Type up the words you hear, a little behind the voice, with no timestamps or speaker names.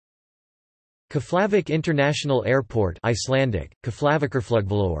Keflavík International Airport Icelandic,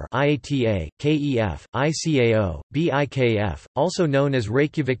 Keflavíkurflugvöllur IATA, KEF, ICAO, BIKF, also known as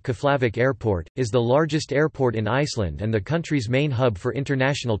Reykjavik Keflavík Airport, is the largest airport in Iceland and the country's main hub for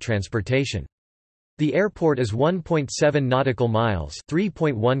international transportation. The airport is 1.7 nautical miles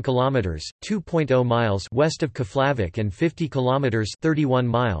 (3.1 kilometers, 2.0 miles) west of Keflavík and 50 kilometers (31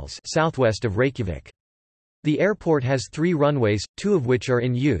 miles) southwest of Reykjavik. The airport has 3 runways, 2 of which are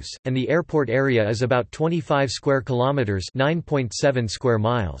in use, and the airport area is about 25 square kilometers (9.7 square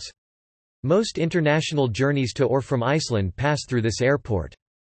miles). Most international journeys to or from Iceland pass through this airport.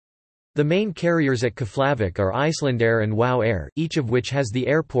 The main carriers at Keflavík are Icelandair and WOW Air, each of which has the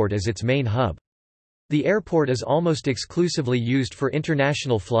airport as its main hub. The airport is almost exclusively used for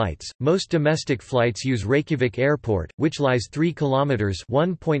international flights. Most domestic flights use Reykjavik Airport, which lies 3 kilometers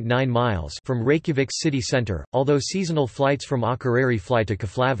 (1.9 miles) from Reykjavik's city center, although seasonal flights from Akureyri fly to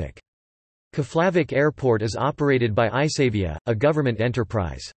Keflavík. Keflavík Airport is operated by Isavia, a government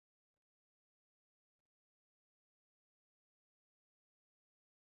enterprise.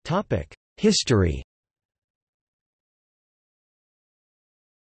 Topic: History.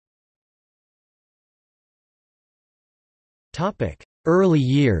 Early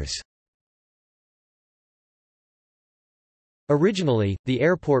years. Originally, the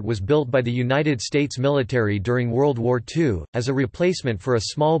airport was built by the United States military during World War II, as a replacement for a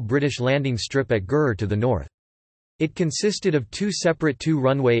small British landing strip at Gurur to the north. It consisted of 2 separate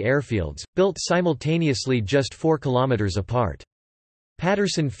 2-runway airfields, built simultaneously just 4 kilometers apart.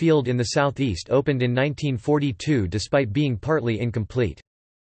 Patterson Field in the southeast opened in 1942 despite being partly incomplete.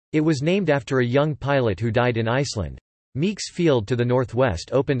 It was named after a young pilot who died in Iceland. Meeks Field to the northwest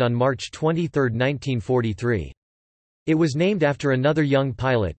opened on March 23, 1943. It was named after another young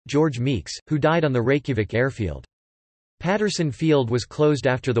pilot, George Meeks, who died on the Reykjavik airfield. Patterson Field was closed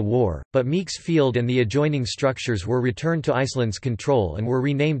after the war, but Meeks Field and the adjoining structures were returned to Iceland's control and were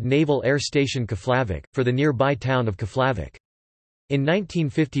renamed Naval Air Station Keflavík, for the nearby town of Keflavík. In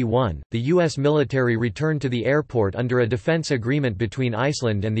 1951, the U.S. military returned to the airport under a defense agreement between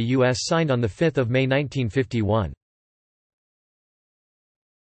Iceland and the U.S. signed on 5 May 1951.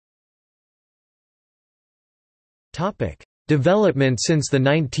 Development since the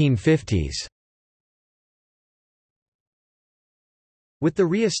 1950s. With the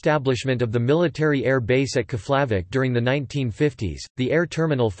re-establishment of the military air base at Keflavík during the 1950s, the air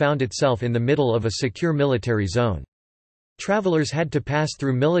terminal found itself in the middle of a secure military zone. Travelers had to pass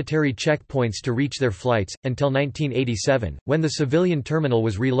through military checkpoints to reach their flights, until 1987, when the civilian terminal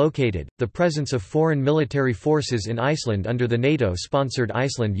was relocated. The presence of foreign military forces in Iceland under the NATO-sponsored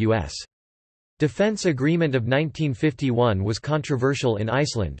Iceland-US Defence Agreement of 1951 was controversial in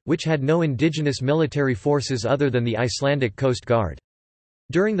Iceland, which had no indigenous military forces other than the Icelandic Coast Guard.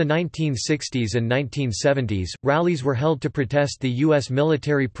 During the 1960s and 1970s, rallies were held to protest the U.S.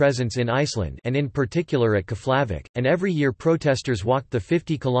 military presence in Iceland and in particular at Keflavík, and every year protesters walked the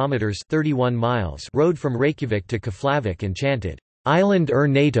 50 kilometers (31 miles) road from Reykjavik to Keflavík and chanted, "Island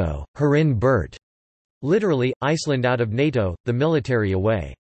NATO, Herin Burt," literally, Iceland out of NATO, the military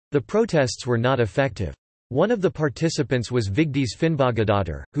away. The protests were not effective. One of the participants was Vigdís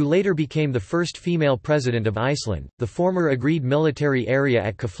Finnbogadóttir, who later became the first female president of Iceland. The former agreed military area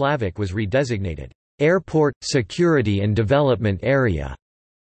at Keflavík was redesignated Airport, Security and Development Area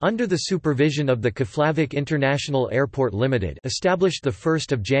under the supervision of the Keflavík International Airport Limited, established 1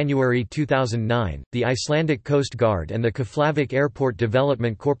 January 2009, the Icelandic Coast Guard and the Keflavík Airport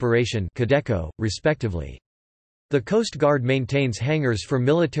Development Corporation (Kadeco), respectively. The Coast Guard maintains hangars for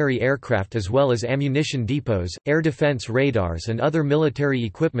military aircraft as well as ammunition depots, air defense radars and other military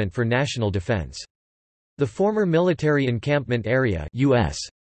equipment for national defense. The former military encampment area U.S.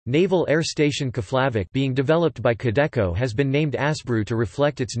 Naval Air Station Keflavík being developed by Kadeco has been named Asbru to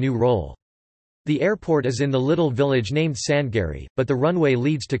reflect its new role. The airport is in the little village named Sandgerði, but the runway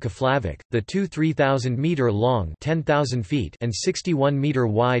leads to Keflavík. The two 3,000-meter long (10,000 feet) and 61-meter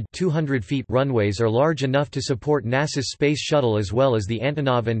wide (200 feet) runways are large enough to support NASA's Space Shuttle as well as the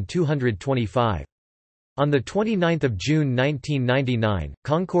Antonov An-225. On 29 June 1999,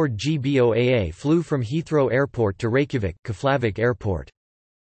 Concorde GBOAA flew from Heathrow Airport to Reykjavik Keflavík Airport.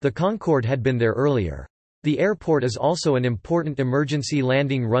 The Concorde had been there earlier. The airport is also an important emergency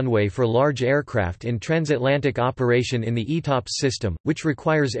landing runway for large aircraft in transatlantic operation in the ETOPS system, which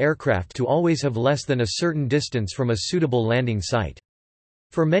requires aircraft to always have less than a certain distance from a suitable landing site.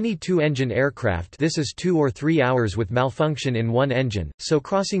 For many two-engine aircraft this is 2 or 3 hours with malfunction in one engine, so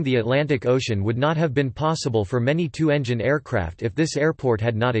crossing the Atlantic Ocean would not have been possible for many two-engine aircraft if this airport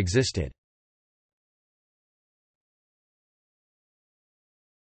had not existed.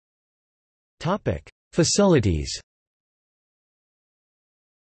 Facilities.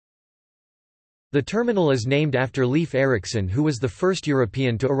 The terminal is named after Leif Erikson, who was the first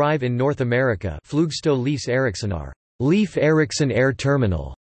European to arrive in North America. Flugstå Leif Eriksonar, Leif Erikson Air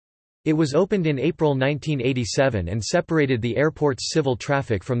Terminal. It was opened in April 1987 and separated the airport's civil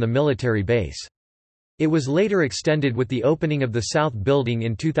traffic from the military base. It was later extended with the opening of the South Building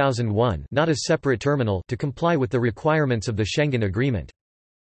in 2001, not a separate terminal, to comply with the requirements of the Schengen Agreement.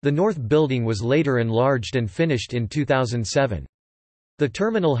 The North Building was later enlarged and finished in 2007. The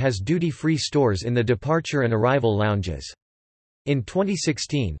terminal has duty-free stores in the departure and arrival lounges. In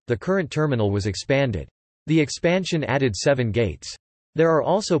 2016, the current terminal was expanded. The expansion added 7 gates. There are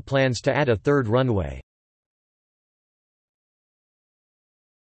also plans to add a third runway.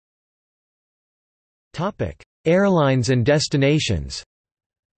 Airlines and destinations.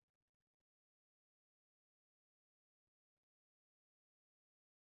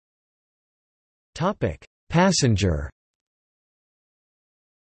 Passenger.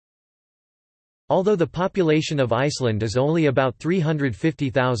 Although the population of Iceland is only about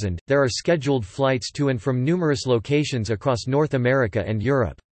 350,000, there are scheduled flights to and from numerous locations across North America and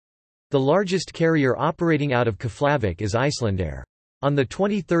Europe. The largest carrier operating out of Keflavík is Icelandair. On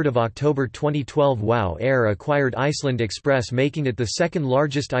 23 October 2012, WOW Air acquired Iceland Express, making it the second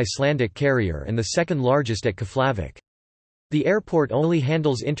largest Icelandic carrier and the second largest at Keflavík. The airport only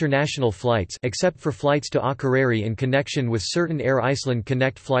handles international flights except for flights to Akureyri in connection with certain Air Iceland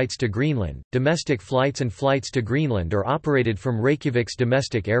Connect flights to Greenland. Domestic flights and flights to Greenland are operated from Reykjavik's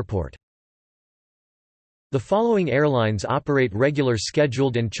domestic airport. The following airlines operate regular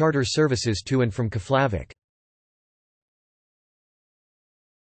scheduled and charter services to and from Keflavík.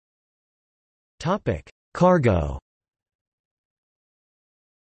 Topic: Cargo.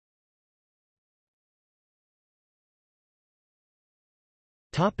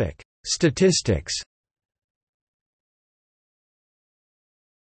 Topic: Statistics.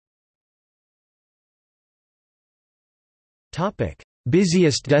 Topic: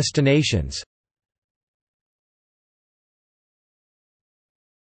 Busiest destinations.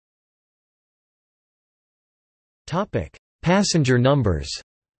 Topic: Passenger numbers.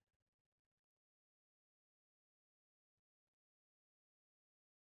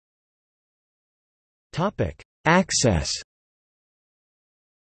 Topic: Access.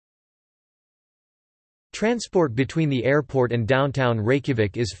 Transport between the airport and downtown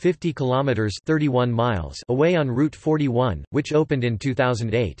Reykjavik is 50 kilometers (31 miles) away on Route 41, which opened in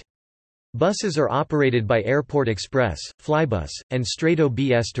 2008. Buses are operated by Airport Express, Flybus, and Strætó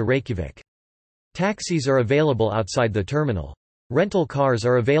BS to Reykjavik. Taxis are available outside the terminal. Rental cars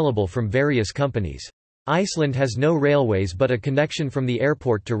are available from various companies. Iceland has no railways, but a connection from the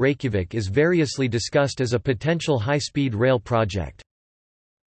airport to Reykjavik is variously discussed as a potential high-speed rail project.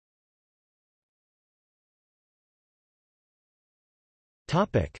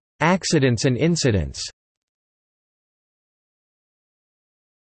 Accidents and incidents.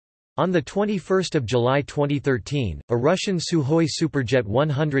 On 21 July 2013, a Russian Sukhoi Superjet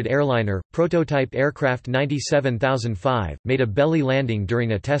 100 airliner, prototype aircraft 97005, made a belly landing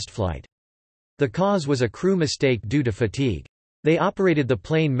during a test flight. The cause was a crew mistake due to fatigue. They operated the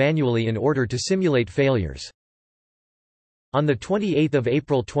plane manually in order to simulate failures. On 28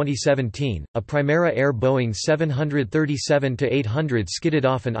 April 2017, a Primera Air Boeing 737-800 skidded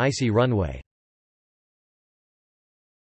off an icy runway.